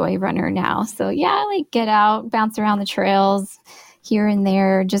myself a joy runner now. So yeah, I like get out, bounce around the trails here and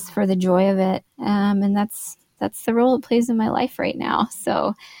there just for the joy of it. And that's the role it plays in my life right now.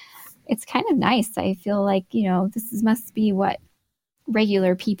 So it's kind of nice. I feel like, you know, must be what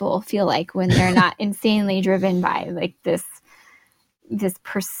regular people feel like when they're not insanely driven by like this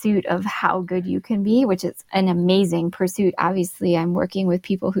pursuit of how good you can be, which is an amazing pursuit. Obviously, I'm working with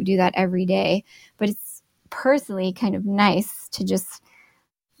people who do that every day, but it's personally kind of nice to just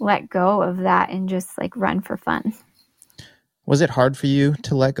let go of that and just like run for fun. Was it hard for you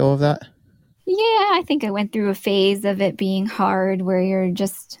to let go of that? Yeah, I think I went through a phase of it being hard where you're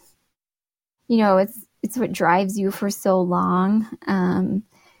just, you know, it's what drives you for so long.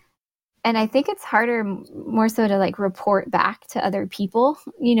 And I think it's harder more so to like report back to other people,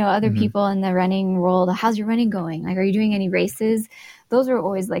 you know, other people in the running world. How's your running going? Like, are you doing any races? Those are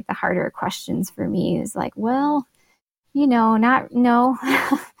always like the harder questions for me, is like, well, you know, no,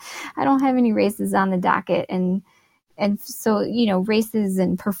 I don't have any races on the docket. And so, you know, races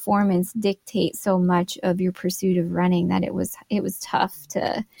and performance dictate so much of your pursuit of running that it was tough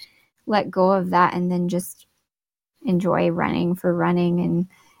to let go of that and then just enjoy running for running and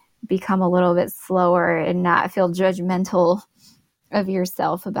become a little bit slower and not feel judgmental of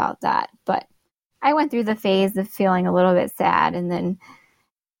yourself about that. But I went through the phase of feeling a little bit sad, and then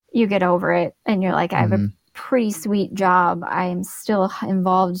you get over it and you're like, I have pretty sweet job, I'm still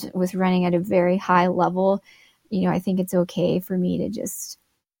involved with running at a very high level. I think it's okay for me to just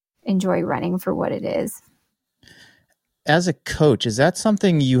enjoy running for what it is. As a coach, is that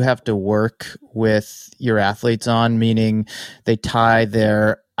something you have to work with your athletes on, meaning they tie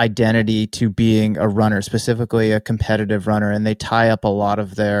their identity to being a runner, specifically a competitive runner, and they tie up a lot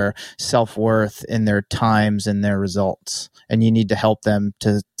of their self-worth in their times and their results? And you need to help them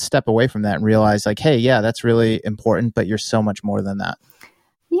to step away from that and realize like, hey, yeah, that's really important, but you're so much more than that.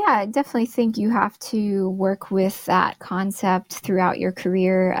 Yeah, I definitely think you have to work with that concept throughout your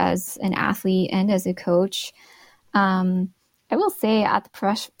career as an athlete and as a coach. I will say at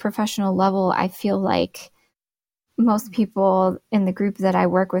the professional level, I feel like most people in the group that I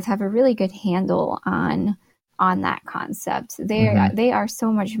work with have a really good handle on that concept. They are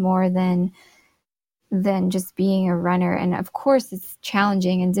so much more than just being a runner. And of course, it's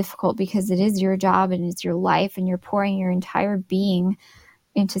challenging and difficult because it is your job and it's your life, and you're pouring your entire being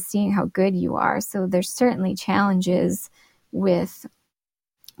into seeing how good you are. So there's certainly challenges with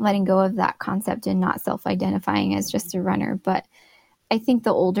letting go of that concept and not self-identifying as just a runner. But I think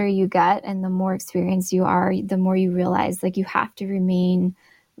the older you get and the more experienced you are, the more you realize like you have to remain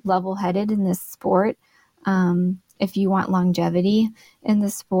level-headed in this sport if you want longevity in the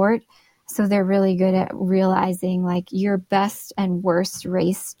sport. So they're really good at realizing like your best and worst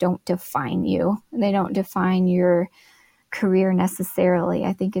race don't define you. They don't define your career necessarily.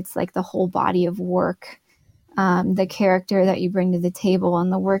 I think it's like the whole body of work, the character that you bring to the table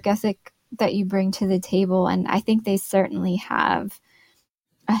and the work ethic that you bring to the table. And I think they certainly have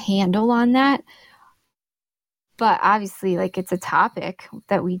a handle on that. But obviously, like, it's a topic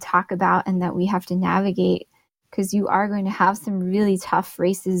that we talk about and that we have to navigate, because you are going to have some really tough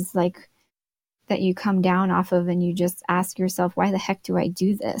races like that you come down off of and you just ask yourself, why the heck do I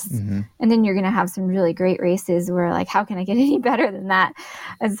do this? And then you're going to have some really great races where like, how can I get any better than that?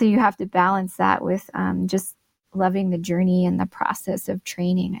 And so you have to balance that with just loving the journey and the process of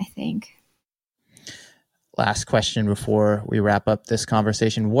training, I think. Last question before we wrap up this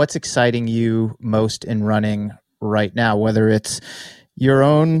conversation. What's exciting you most in running right now, whether it's your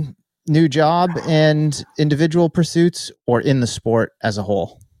own new job and individual pursuits or in the sport as a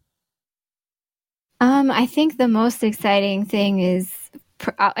whole? I think the most exciting thing is,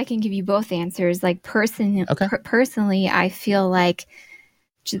 I can give you both answers. Like personally, I feel like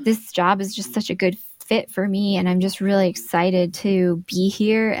this job is just such a good fit for me, and I'm just really excited to be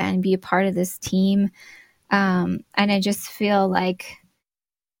here and be a part of this team. And I just feel like,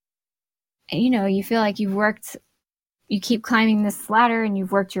 you feel like you keep climbing this ladder and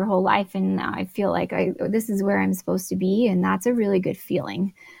you've worked your whole life, and now I feel like this is where I'm supposed to be, and that's a really good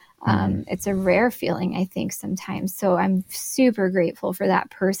feeling. It's a rare feeling, I think, sometimes. So I'm super grateful for that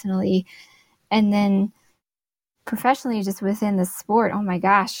personally. And then professionally, just within the sport, oh my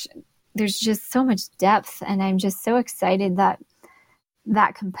gosh, there's just so much depth. And I'm just so excited that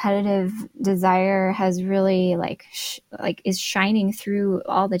that competitive desire has really is shining through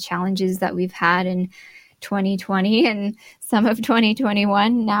all the challenges that we've had in 2020 and some of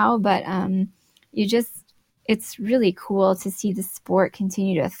 2021 now. But it's really cool to see the sport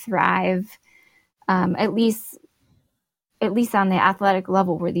continue to thrive, at least on the athletic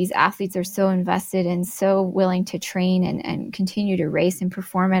level, where these athletes are so invested and so willing to train and continue to race and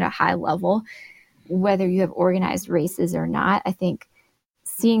perform at a high level, whether you have organized races or not. I think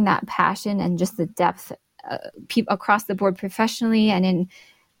seeing that passion and just the depth across the board professionally and in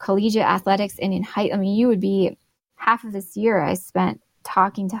collegiate athletics and in high, you would be half of this year I spent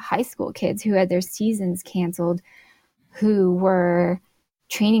talking to high school kids who had their seasons canceled, who were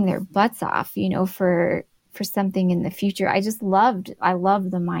training their butts off, for something in the future. I loved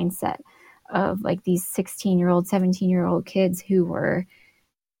the mindset of like these 16-year-old, 17-year-old kids who were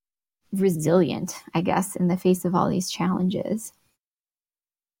resilient, I guess, in the face of all these challenges.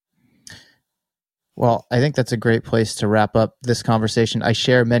 Well, I think that's a great place to wrap up this conversation. I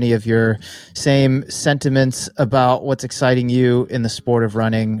share many of your same sentiments about what's exciting you in the sport of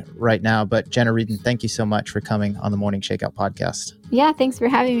running right now. But Jenna Wrieden, thank you so much for coming on the Morning Shakeout podcast. Yeah, thanks for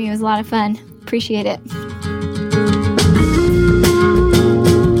having me. It was a lot of fun. Appreciate it.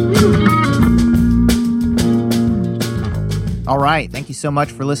 All right. Thank you so much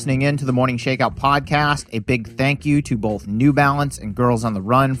for listening in to the Morning Shakeout podcast. A big thank you to both New Balance and Girls on the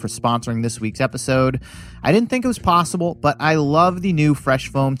Run for sponsoring this week's episode. I didn't think it was possible, but I love the new Fresh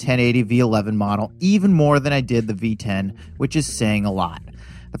Foam 1080 V11 model even more than I did the V10, which is saying a lot.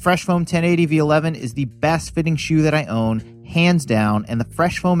 The Fresh Foam 1080 V11 is the best fitting shoe that I own, hands down, and the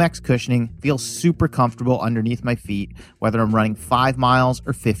Fresh Foam X cushioning feels super comfortable underneath my feet, whether I'm running 5 miles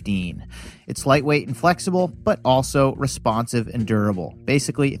or 15. It's lightweight and flexible, but also responsive and durable.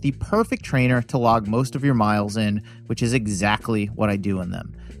 Basically, the perfect trainer to log most of your miles in, which is exactly what I do in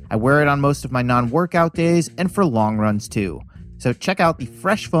them. I wear it on most of my non-workout days and for long runs too. So check out the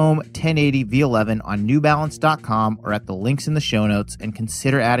Fresh Foam 1080 V11 on newbalance.com or at the links in the show notes and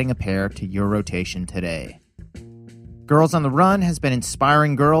consider adding a pair to your rotation today. Girls on the Run has been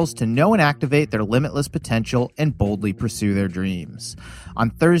inspiring girls to know and activate their limitless potential and boldly pursue their dreams. On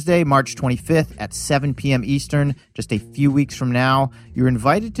Thursday, March 25th at 7 p.m. Eastern, just a few weeks from now, you're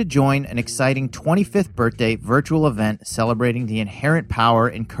invited to join an exciting 25th birthday virtual event celebrating the inherent power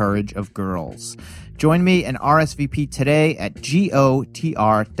and courage of girls. Join me and RSVP today at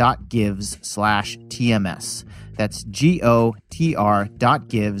gotr.gives/TMS. That's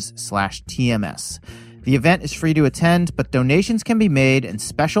gotr.gives/TMS. The event is free to attend, but donations can be made and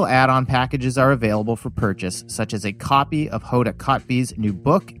special add-on packages are available for purchase, such as a copy of Hoda Kotb's new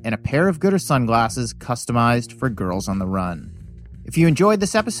book and a pair of Gooder sunglasses customized for girls on the run. If you enjoyed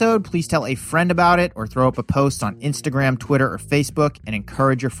this episode, please tell a friend about it or throw up a post on Instagram, Twitter, or Facebook and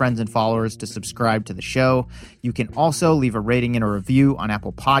encourage your friends and followers to subscribe to the show. You can also leave a rating and a review on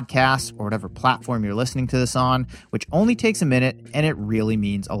Apple Podcasts or whatever platform you're listening to this on, which only takes a minute and it really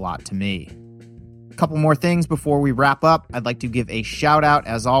means a lot to me. A couple more things before we wrap up. I'd like to give a shout out,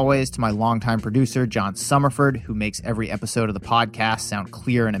 as always, to my longtime producer, John Summerford, who makes every episode of the podcast sound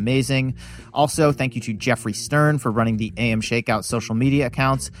clear and amazing. Also, thank you to Jeffrey Stern for running the AM Shakeout social media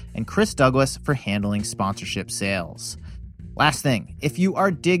accounts, and Chris Douglas for handling sponsorship sales. Last thing, if you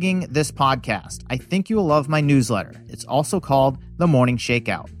are digging this podcast, I think you will love my newsletter. It's also called The Morning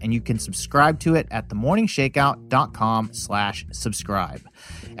Shakeout, and you can subscribe to it at themorningshakeout.com/subscribe.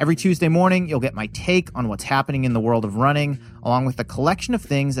 Every Tuesday morning, you'll get my take on what's happening in the world of running, along with a collection of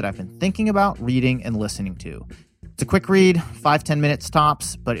things that I've been thinking about, reading, and listening to. It's a quick read, 5-10 minutes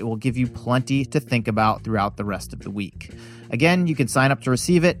tops, but it will give you plenty to think about throughout the rest of the week. Again, you can sign up to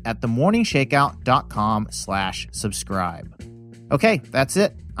receive it at themorningshakeout.com/subscribe. Okay, that's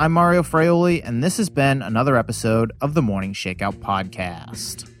it. I'm Mario Fraioli, and this has been another episode of the Morning Shakeout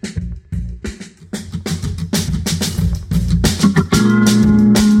Podcast.